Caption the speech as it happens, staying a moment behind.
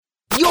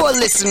You're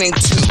listening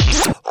to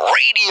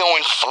Radio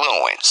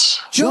Influence.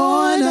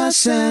 Join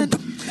us and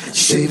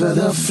savor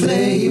the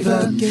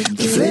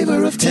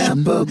flavor of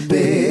Tampa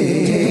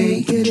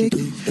Bay.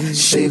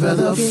 Savor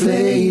the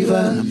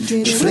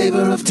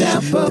flavor of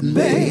Tampa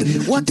Bay.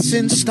 What's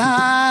in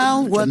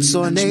style, what's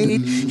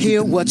ornate,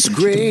 hear what's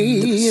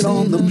great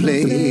on the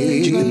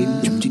plate.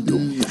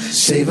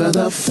 Savor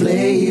the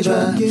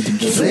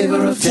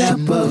flavor of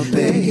Tampa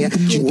Bay.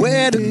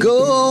 Where to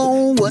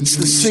go, what's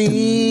the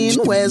scene,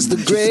 where's the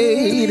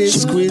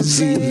greatest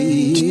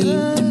cuisine?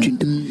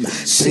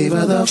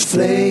 Savor the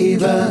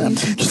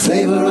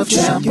flavor of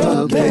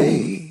Tampa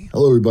Bay.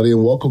 Hello, everybody,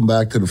 and welcome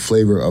back to the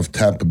Flavor of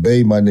Tampa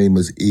Bay. My name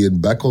is Ian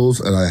Beckles,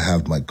 and I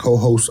have my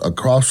co-host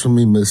across from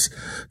me, Miss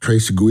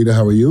Tracy Guida.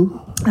 How are you?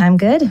 I'm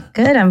good.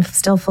 Good. I'm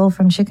still full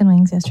from chicken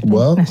wings yesterday.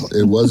 Well,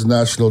 it was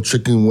National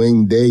Chicken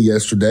Wing Day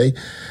yesterday.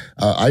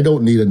 I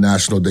don't need a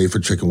national day for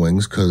chicken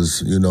wings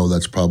because, you know,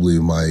 that's probably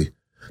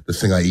the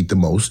thing I eat the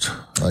most.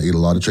 I eat a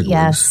lot of chicken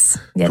wings. Yes,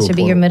 that should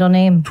be your middle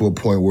name. To a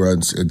point where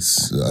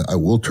it's I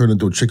will turn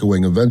into a chicken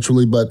wing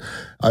eventually, but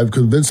I've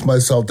convinced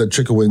myself that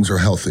chicken wings are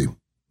healthy.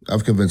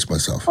 I've convinced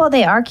myself. Well,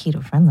 they are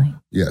keto friendly.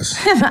 Yes.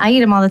 I eat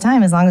them all the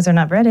time as long as they're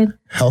not breaded.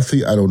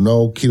 Healthy, I don't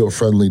know. Keto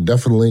friendly,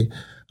 definitely.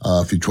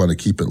 If you're trying to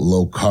keep it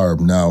low carb.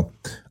 Now,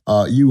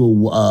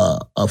 you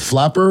a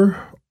flapper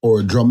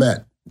or a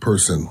drumette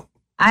person?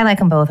 I like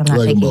them both. I'm not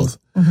picky. Like them both.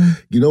 Mm-hmm.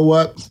 You know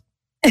what?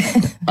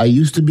 I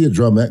used to be a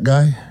drumette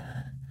guy.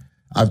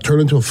 I've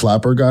turned into a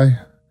flapper guy.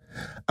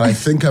 And I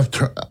think I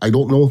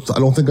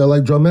don't think I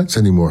like drumettes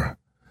anymore.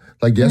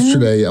 Like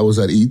yesterday, I was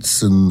at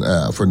Eats and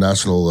for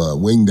National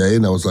Wing Day,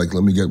 and I was like,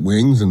 "Let me get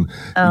wings." And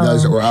you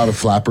guys were out of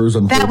flappers.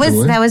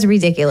 Unfortunately, that was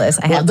ridiculous.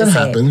 I have to say,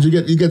 that happens.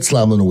 You get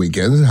slammed on the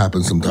weekends. It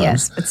happens sometimes.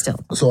 Yes, but still.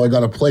 So I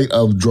got a plate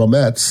of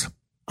drumettes.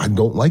 I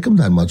don't like them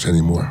that much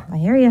anymore. I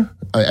hear you.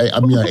 I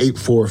mean, I ate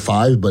 4 or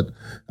 5, but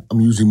I'm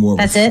using more.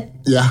 That's it.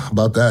 Yeah,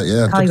 about that.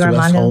 Yeah, Took the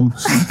rest home.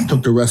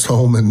 Took the rest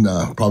home, and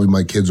probably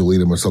my kids will eat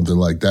them or something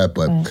like that.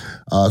 But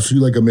so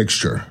you like a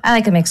mixture? I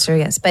like a mixture,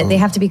 yes, but they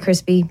have to be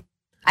crispy.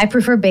 I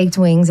prefer baked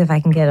wings if I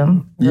can get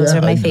them. Those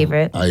are my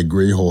favorite. I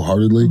agree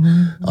wholeheartedly.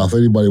 Mm-hmm. If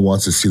anybody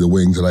wants to see the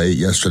wings that I ate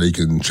yesterday, you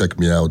can check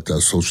me out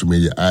social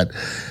media at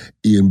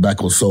Ian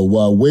Beckles. So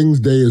Wings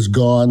Day is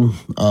gone.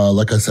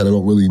 Like I said, I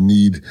don't really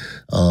need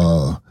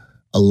a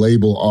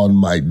label on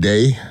my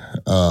day.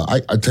 I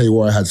tell you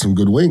where I had some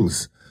good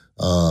wings.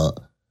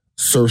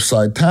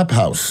 Surfside Tap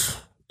House.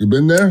 You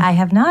been there? I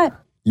have not.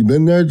 You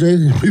been there, Jay?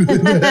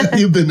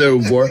 You've been there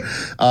before.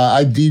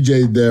 I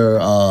DJ'd there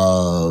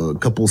a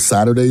couple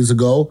Saturdays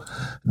ago.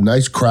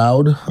 Nice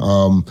crowd.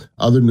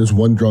 Other than this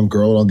one drunk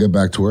girl, and I'll get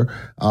back to her.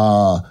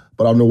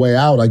 But on the way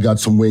out, I got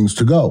some wings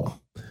to go.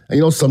 And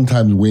you know,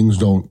 sometimes wings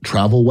don't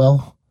travel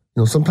well.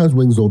 You know, sometimes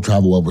wings don't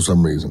travel well for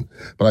some reason.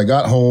 But I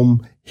got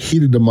home,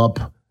 heated them up,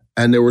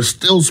 and they were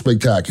still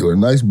spectacular.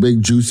 Nice,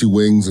 big, juicy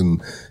wings,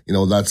 and, you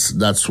know,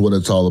 that's what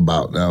it's all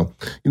about. Now,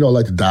 you know, I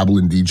like to dabble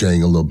in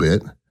DJing a little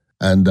bit.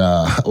 And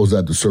I was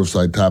at the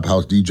Surfside Tap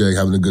House DJing,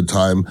 having a good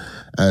time.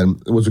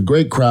 And it was a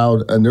great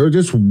crowd. And there was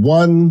just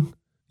one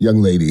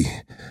young lady.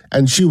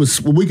 And she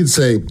was, well, we could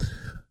say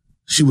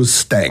she was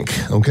stank,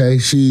 okay?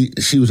 She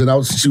was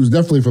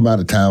definitely from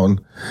out of town.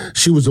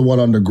 She was the one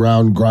on the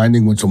ground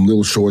grinding with some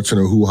little shorts and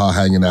her hoo-ha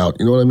hanging out.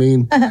 You know what I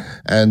mean?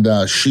 And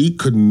she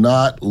could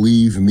not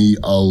leave me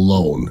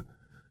alone.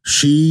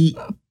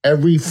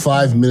 Every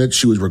 5 minutes,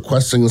 she was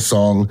requesting a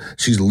song.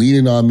 She's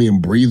leaning on me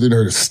and breathing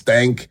her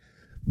stank,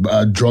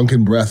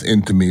 drunken breath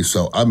into me.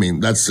 So, I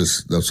mean,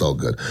 that's all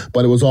good.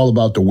 But it was all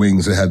about the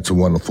wings. They had some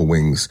wonderful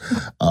wings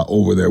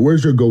over there.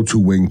 Where's your go-to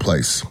wing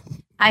place?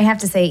 I have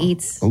to say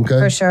Eats, okay,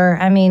 for sure.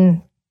 I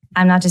mean,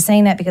 I'm not just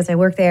saying that because I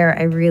work there.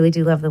 I really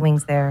do love the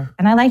wings there.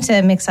 And I like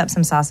to mix up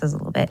some sauces a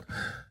little bit.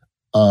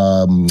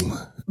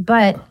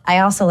 But I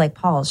also like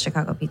Paul's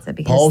Chicago Pizza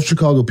because Paul's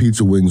Chicago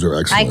Pizza wings are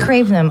excellent. I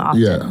crave them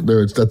often. Yeah,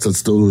 those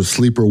are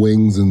sleeper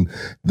wings, and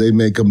they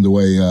make them the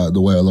way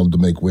I love to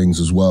make wings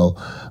as well.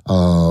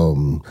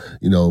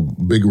 You know,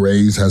 Big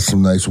Ray's has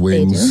some nice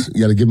wings.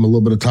 You got to give them a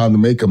little bit of time to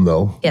make them,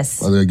 though.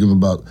 Yes, I got to give them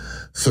about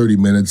 30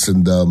 minutes,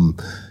 and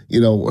you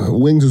know,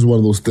 wings is one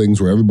of those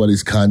things where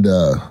everybody's kind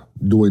of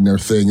doing their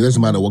thing. It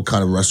doesn't matter what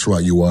kind of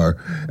restaurant you are.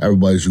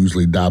 Everybody's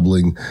usually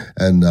dabbling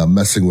and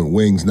messing with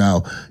wings.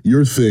 Now,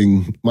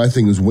 my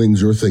thing is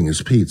wings. Your thing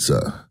is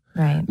pizza.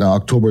 Right. Now,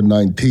 October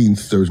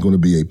 19th, there's going to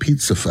be a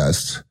pizza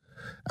fest.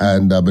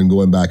 And I've been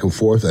going back and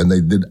forth, and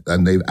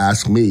they've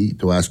asked me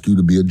to ask you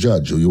to be a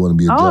judge. Do you want to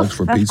be a judge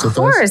for Pizza Fest? Of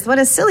course. What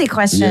a silly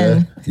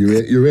question.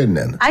 Yeah, you're in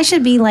then. I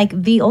should be like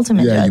the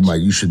ultimate judge. Yeah, you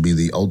might. You should be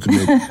the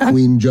ultimate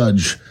queen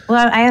judge.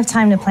 Well, I have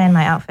time to plan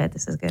my outfit.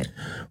 This is good.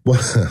 Well,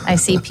 I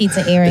see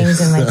pizza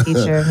earrings in my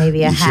future,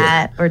 maybe a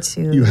hat or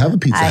two. You have a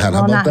pizza hat.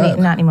 How about that?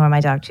 Not anymore.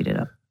 My dog chewed it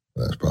up.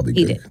 That's probably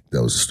good.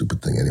 That was a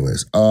stupid thing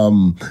anyways.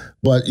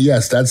 But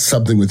yes, that's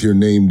something with your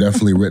name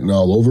definitely written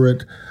all over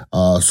it.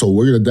 So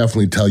we're going to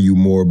definitely tell you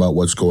more about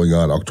what's going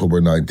on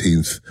October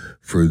 19th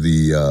for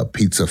the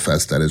Pizza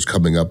Fest that is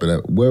coming up.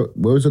 And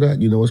where is it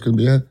at? You know what's going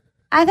to be at?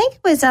 I think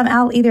it was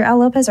either Al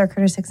Lopez or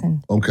Curtis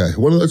Hickson. Okay.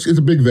 Well, it's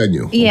a big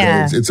venue. Okay?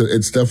 Yeah.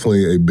 It's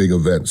definitely a big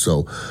event.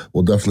 So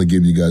we'll definitely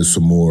give you guys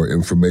some more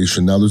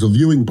information. Now, there's a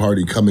viewing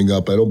party coming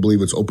up. I don't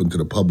believe it's open to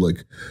the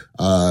public.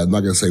 I'm not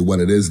going to say when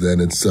it is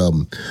then. It's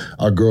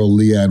our girl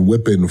Leanne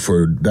Whippen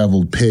for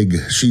Deviled Pig.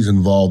 She's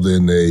involved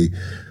in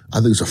I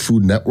think it's a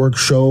Food Network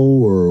show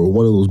or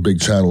one of those big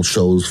channel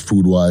shows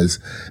food-wise.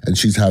 And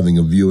she's having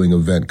a viewing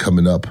event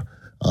coming up.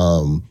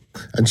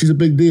 And she's a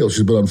big deal.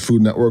 She's been on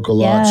Food Network a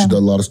lot. Yeah. She's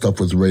done a lot of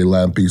stuff with Ray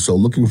Lampe. So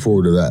looking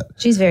forward to that.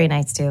 She's very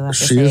nice too. I have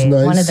to She say. is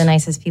nice. One of the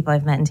nicest people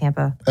I've met in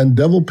Tampa. And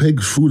Devil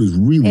Pig's food is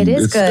really It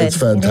is good. It's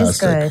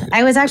fantastic. It is good.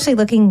 I was actually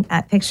looking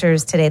at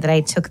pictures today that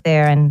I took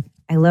there, and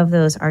I love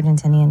those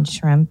Argentinian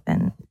shrimp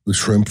and The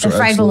shrimps the are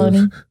fried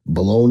excellent.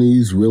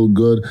 Bologna's real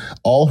good.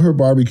 All her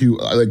barbecue,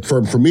 like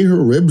for me,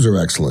 her ribs are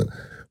excellent.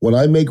 When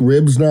I make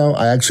ribs now,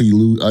 I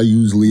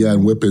use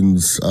Leanne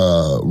Whippen's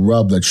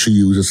rub that she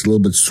uses. It's a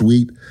little bit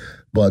sweet,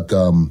 but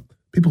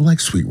people like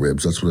sweet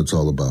ribs. That's what it's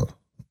all about.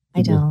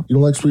 I don't. You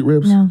don't like sweet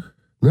ribs? No.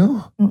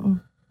 No?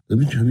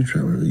 Have you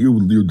tried?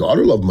 Your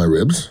daughter loved my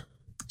ribs.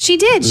 She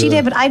did,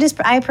 but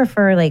I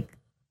prefer like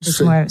just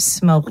See. more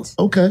smoked.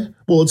 Okay.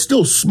 Well, it's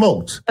still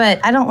smoked.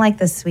 But I don't like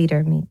the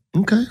sweeter meat.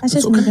 Okay. That's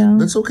just me okay. though.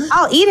 That's okay.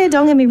 I'll eat it,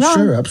 don't get me wrong.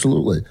 Sure,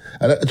 absolutely.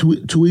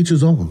 And to each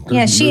his own.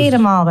 Yeah, she ate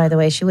them all, by the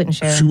way. She wouldn't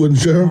share. She wouldn't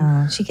share?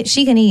 No, she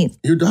can eat.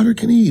 Your daughter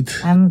can eat.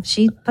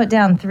 She put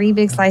down 3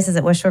 big slices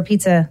at West Shore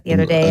Pizza the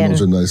other day. And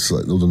those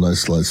are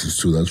nice slices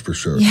too, that's for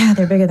sure. Yeah,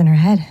 they're bigger than her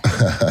head.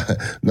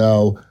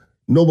 Now,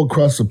 Noble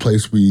Crust, a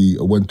place we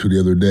went to the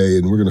other day,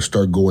 and we're going to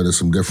start going to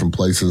some different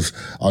places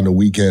on the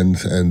weekend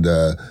and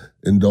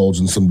indulge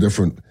in some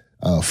different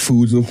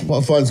foods and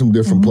find some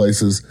different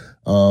places.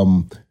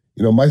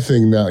 My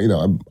thing now,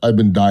 I've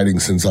been dieting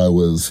since I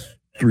was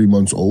 3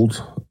 months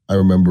old. I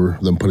remember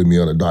them putting me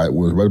on a diet. It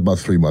was right about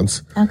 3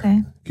 months.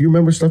 Okay. Can you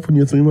remember stuff when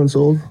you're 3 months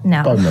old?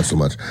 No. Probably not so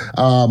much.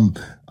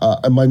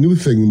 And my new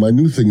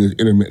thing is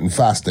intermittent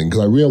fasting,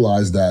 because I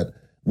realized that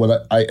when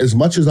I as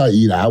much as I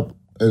eat out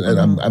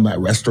and I'm at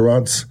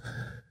restaurants,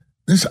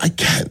 I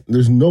can't.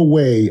 There's no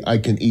way I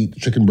can eat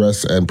chicken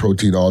breasts and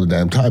protein all the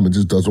damn time. It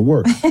just doesn't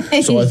work.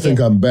 So I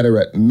think I'm better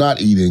at not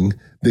eating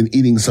than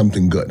eating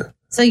something good.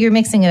 So you're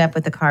mixing it up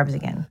with the carbs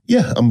again.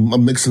 Yeah,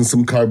 I'm mixing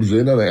some carbs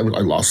in, and I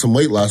lost some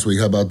weight last week.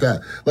 How about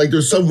that? Like,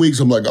 there's some weeks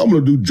I'm like, I'm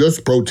going to do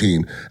just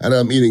protein, and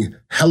I'm eating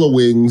hella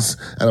wings,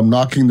 and I'm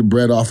knocking the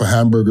bread off of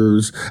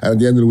hamburgers, and at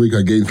the end of the week,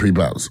 I gain 3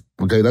 pounds.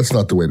 Okay, that's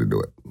not the way to do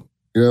it.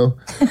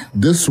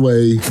 This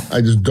way,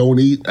 I just don't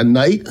eat at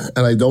night,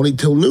 and I don't eat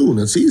till noon.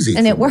 It's easy.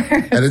 And it works.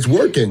 And it's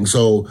working.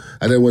 So,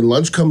 and then when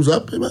lunch comes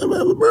up, I might have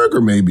a burger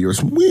maybe, or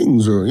some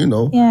wings, or,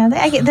 Yeah,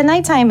 the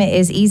nighttime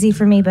is easy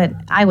for me, but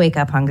I wake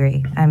up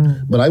hungry.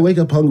 But I wake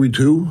up hungry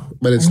too,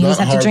 but it's You not just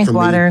have hard to drink for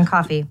water me. and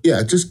coffee.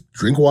 Yeah, just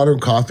drink water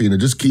and coffee and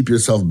just keep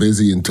yourself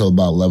busy until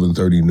about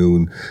 11:30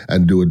 noon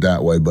and do it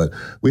that way. But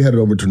we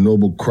headed over to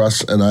Noble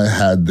Crust, and I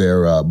had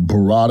their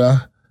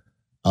burrata,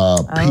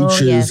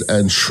 peaches yes.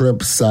 and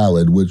shrimp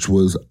salad, which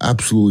was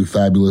absolutely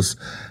fabulous.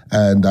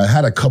 And I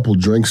had a couple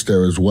drinks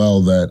there as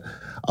well that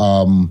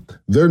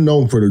they're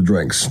known for their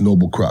drinks,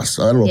 Noble Crust.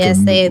 I don't know. Yes,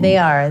 if they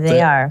are.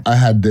 They are. I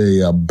had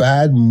a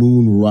Bad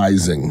Moon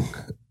Rising.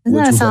 Isn't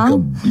that a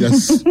song?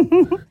 Yes,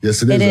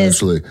 yes, it is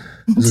actually.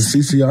 Is it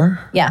CCR?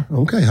 Yeah.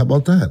 Okay, how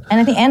about that? And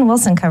I think Ann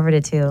Wilson covered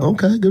it too.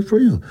 Okay, good for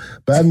you.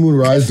 Bad Moon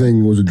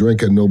Rising was a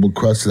drink at Noble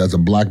Crust. It has a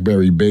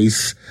blackberry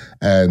base.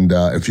 And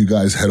if you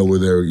guys head over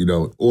there,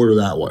 order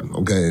that one.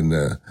 Okay,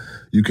 and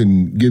you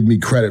can give me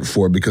credit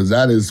for it because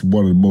that is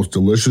one of the most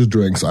delicious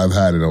drinks I've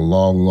had in a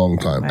long, long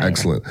time. Right.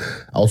 Excellent.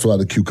 I also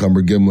had a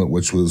cucumber gimlet,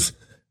 which was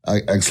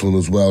excellent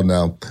as well.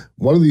 Now,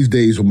 one of these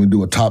days I'm going to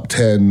do a top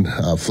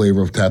 10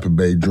 flavor of Tampa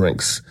Bay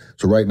drinks.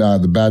 So right now,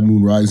 the Bad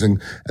Moon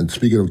Rising, and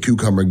speaking of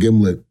cucumber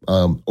gimlet,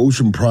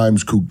 Ocean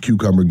Prime's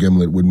cucumber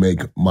gimlet would make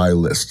my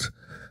list.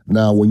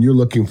 Now, when you're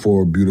looking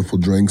for beautiful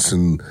drinks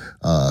and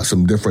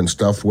some different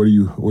stuff, where do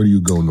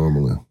you go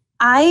normally?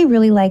 I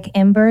really like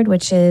Mbird,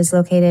 which is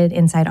located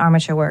inside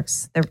Armature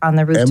Works. They're on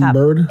the rooftop.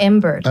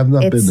 Mbird. I've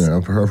not been there.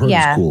 I've heard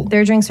it's cool.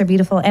 Their drinks are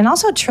beautiful. And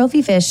also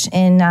Trophy Fish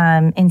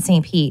in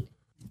St. Pete.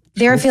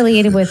 They're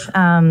affiliated with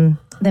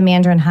the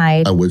Mandarin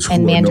Hide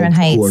and Mandarin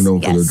Heights. Who are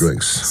known for their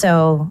drinks.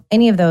 So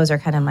any of those are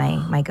kind of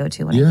my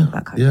go-to when I think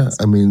about cocktails.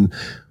 Yeah, I mean,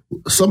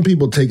 some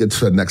people take it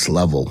to the next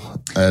level.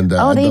 And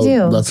they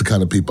do. That's the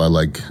kind of people I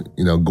like,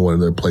 going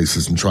to their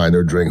places and trying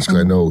their drinks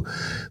because I know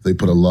they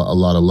put a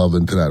lot of love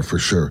into that for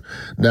sure.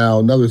 Now,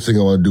 another thing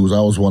I want to do is I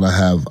always want to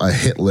have a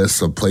hit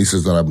list of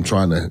places that I'm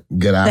trying to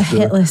get after. A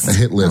hit list. A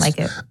hit list. I like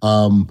it.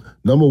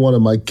 Number one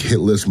on my hit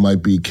list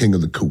might be King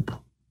of the Coop.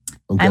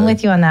 Okay. I'm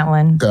with you on that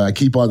one. I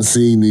keep on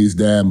seeing these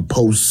damn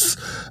posts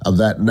of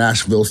that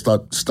Nashville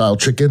style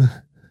chicken,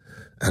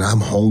 and I'm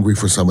hungry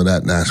for some of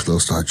that Nashville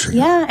style chicken.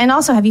 Yeah, and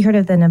also, have you heard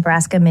of the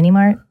Nebraska Mini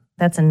Mart?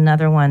 That's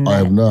another one. I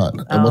have not.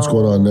 And what's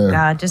going on there?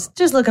 God, just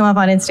look them up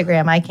on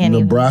Instagram. I can't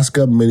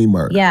Nebraska Mini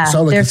Mart. Yeah,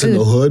 sounds like it's in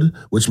the hood,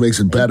 which makes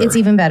it better. It's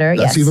even better.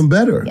 That's even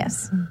better.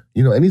 Yes.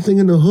 Anything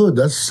in the hood,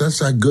 that's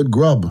that good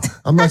grub.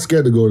 I'm not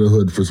scared to go to the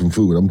hood for some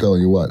food. I'm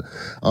telling you what.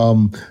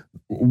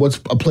 what's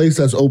a place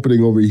that's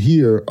opening over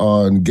here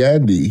on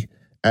Gandhi,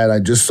 and I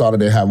just saw that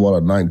they have one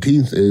on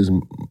 19th, is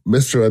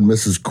Mr. and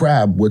Mrs.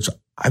 Crab, which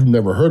I've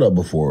never heard of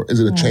before. Is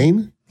it a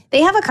chain?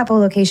 They have a couple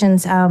of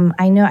locations.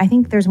 I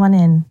think there's one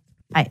in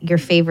your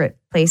favorite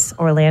place,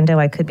 Orlando.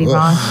 I could be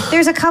wrong.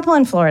 There's a couple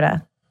in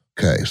Florida.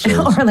 Okay,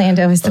 so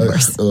Orlando is the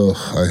worst.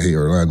 I hate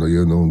Orlando.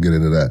 You don't get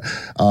into that.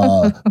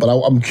 But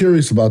I'm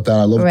curious about that.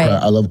 I love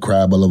crab. I love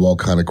crab. I love all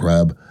kind of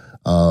crab.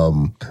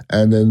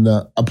 And then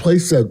a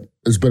place that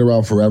has been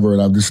around forever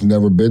and I've just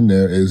never been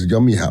there is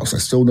Yummy House. I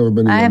still never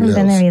been to Yummy House. I haven't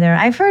been there either.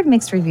 I've heard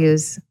mixed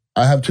reviews.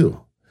 I have too.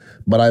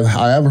 But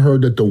I have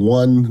heard that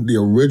the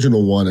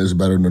original one is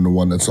better than the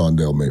one that's on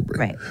Dale Mabry.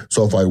 Right.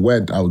 So if I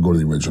went, I would go to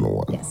the original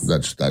one. Yes.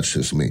 That's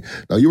just me.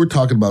 Now, you were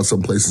talking about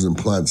some places in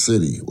Plant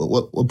City.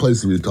 What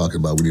places were you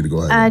talking about? We need to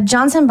go ahead.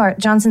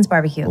 Johnson's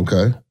Barbecue.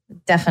 Okay.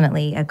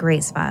 Definitely a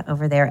great spot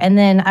over there. And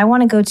then I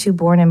want to go to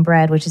Born and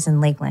Bred, which is in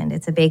Lakeland.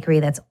 It's a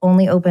bakery that's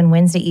only open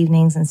Wednesday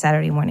evenings and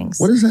Saturday mornings.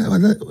 What is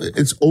that?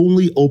 It's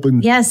only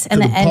open to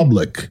the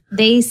public.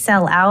 They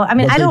sell out. I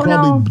mean, I don't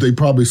know. They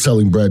probably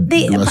selling bread.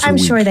 I'm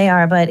sure they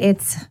are, but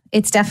it's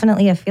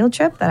definitely a field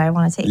trip that I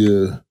want to take.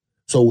 Yeah.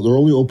 So they're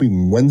only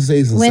open Wednesday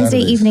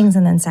evenings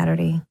and then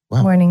Saturday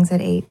mornings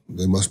at 8.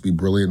 They must be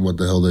brilliant what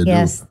the hell they do.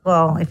 Yes.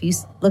 Well, if you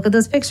look at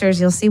those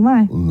pictures, you'll see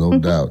why. No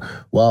doubt.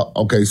 Well,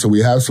 okay, so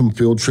we have some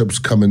field trips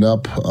coming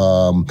up.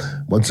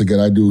 Once again,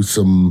 I do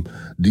some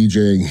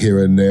DJing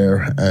here and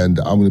there, and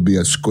I'm going to be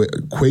at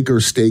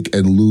Quaker Steak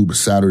and Lube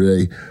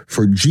Saturday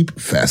for Jeep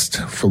Fest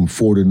from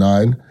 4 to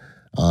 9.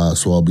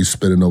 So I'll be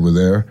spinning over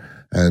there.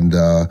 And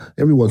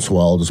every once in a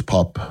while, I'll just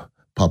pop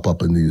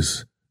up in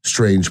these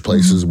strange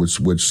places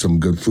with some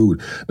good food.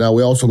 Now,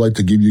 we also like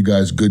to give you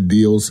guys good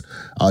deals.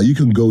 You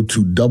can go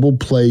to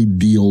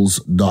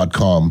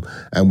doubleplaydeals.com,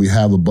 and we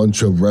have a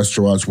bunch of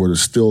restaurants where there's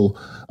still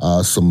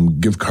some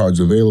gift cards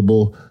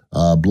available.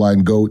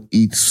 Blind Goat,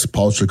 Eats,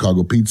 Paul's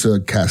Chicago Pizza,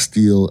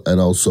 Castile,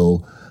 and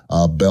also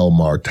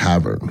Belmar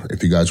Tavern.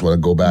 If you guys want to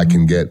go back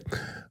and get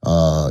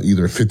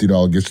either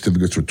 $50 gift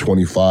certificates for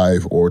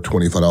 $25 or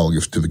 $25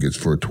 gift certificates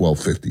for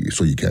 $12.50.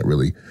 So you can't go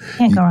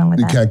wrong with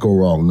that. You can't go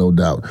wrong, no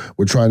doubt.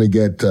 We're trying to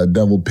get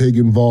Devil Pig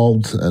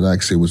involved, and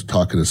actually was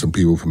talking to some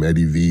people from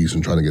Eddie V's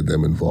and trying to get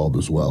them involved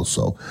as well.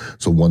 So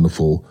some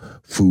wonderful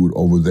food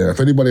over there.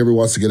 If anybody ever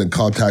wants to get in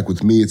contact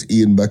with me, it's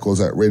Ian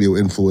Beckles at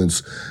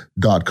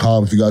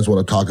radioinfluence.com. If you guys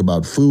want to talk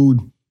about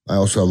food, I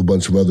also have a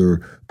bunch of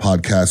other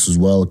podcasts as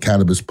well,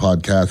 cannabis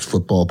podcasts,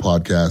 football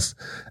podcasts,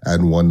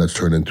 and one that's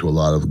turned into a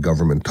lot of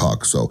government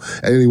talk. So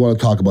anything you want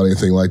to talk about,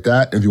 anything like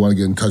that, if you want to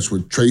get in touch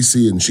with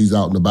Tracy and she's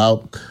out and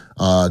about,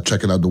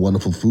 checking out the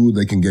wonderful food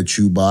they can get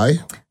you by.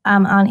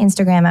 On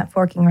Instagram at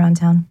Forking Around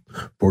Town.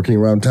 Forking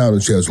Around Town,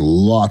 and she has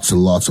lots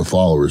and lots of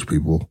followers,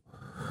 people.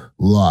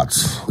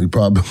 Lots.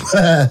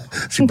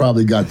 She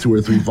probably got 2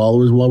 or 3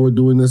 followers while we're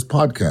doing this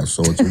podcast,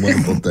 so it's a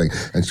wonderful thing.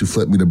 And she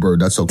flipped me the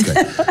bird. That's okay.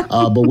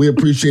 But we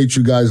appreciate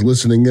you guys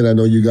listening in. I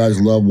know you guys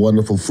love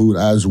wonderful food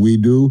as we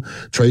do.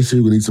 Tracy,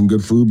 we're going to eat some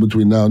good food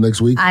between now and next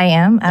week? I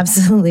am,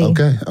 absolutely.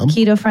 Okay.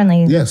 Keto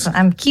friendly. Yes. So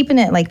I'm keeping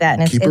it like that.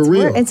 And keep it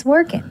real. It's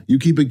working. You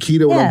keep it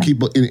keto and I'll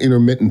keep it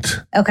intermittent.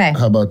 Okay.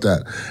 How about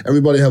that?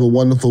 Everybody have a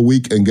wonderful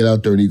week and get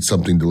out there and eat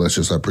something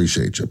delicious. I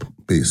appreciate you.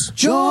 Peace.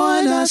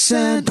 Join us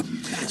and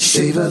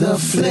savor the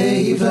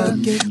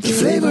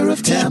flavor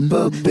of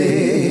Tampa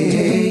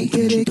Bay.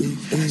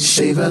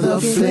 Savor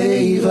the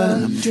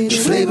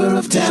flavor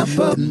of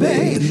Tampa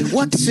Bay.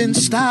 What's in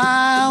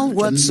style,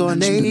 what's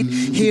ornate,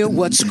 hear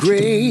what's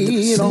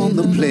great on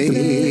the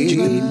plate.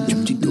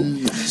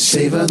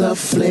 Savor the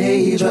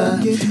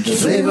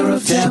flavor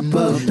of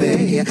Tampa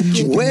Bay.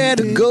 Where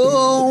to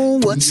go,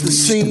 what's the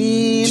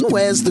scene,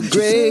 where's the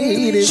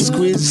greatest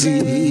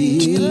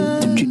cuisine?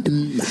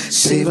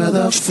 Savor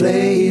the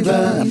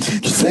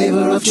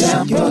flavor of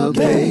Tampa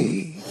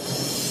Bay.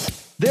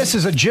 This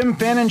is a Jim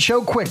Fannin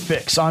Show Quick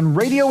Fix on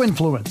Radio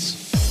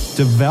Influence.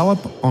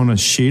 Develop on a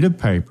sheet of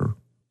paper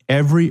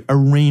every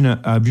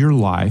arena of your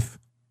life,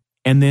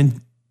 and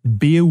then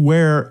be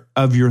aware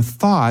of your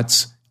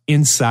thoughts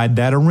inside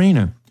that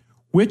arena.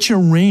 Which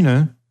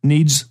arena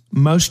needs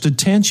most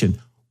attention?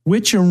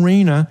 Which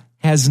arena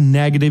has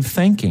negative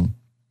thinking?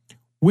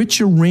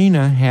 Which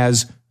arena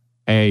has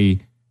a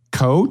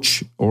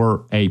coach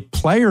or a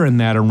player in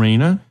that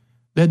arena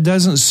that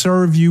doesn't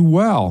serve you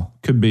well?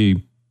 Could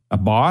be a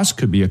boss,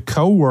 could be a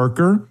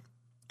coworker,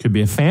 could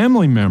be a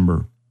family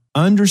member.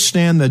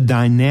 Understand the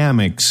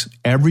dynamics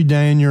every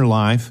day in your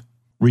life.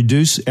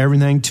 Reduce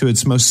everything to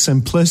its most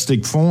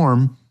simplistic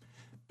form,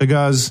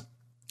 because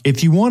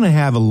if you want to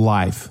have a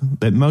life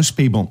that most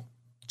people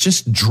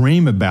just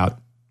dream about,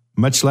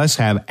 much less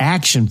have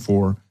action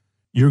for,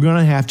 you're going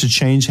to have to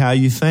change how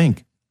you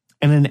think.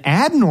 And an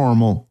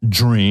abnormal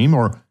dream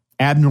or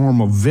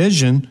abnormal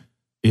vision,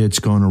 it's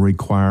going to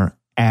require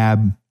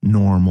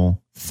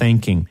abnormal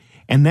thinking.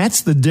 And that's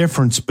the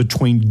difference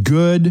between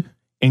good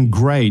and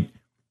great,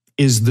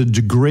 is the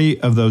degree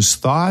of those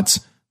thoughts,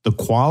 the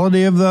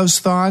quality of those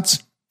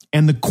thoughts,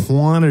 and the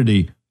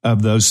quantity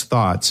of those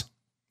thoughts.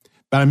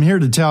 But I'm here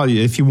to tell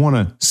you, if you want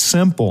a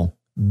simple,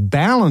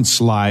 balanced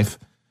life,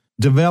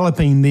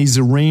 developing these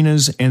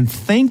arenas and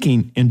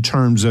thinking in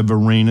terms of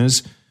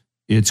arenas,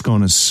 it's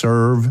going to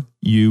serve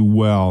you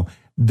well.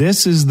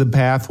 This is the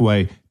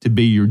pathway to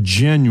be your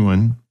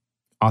genuine,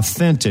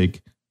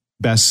 authentic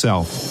best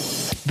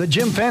self. The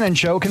Jim Fannin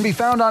Show can be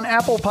found on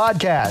Apple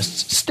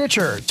Podcasts,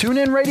 Stitcher,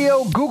 TuneIn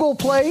Radio, Google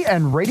Play,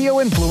 and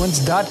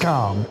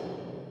RadioInfluence.com.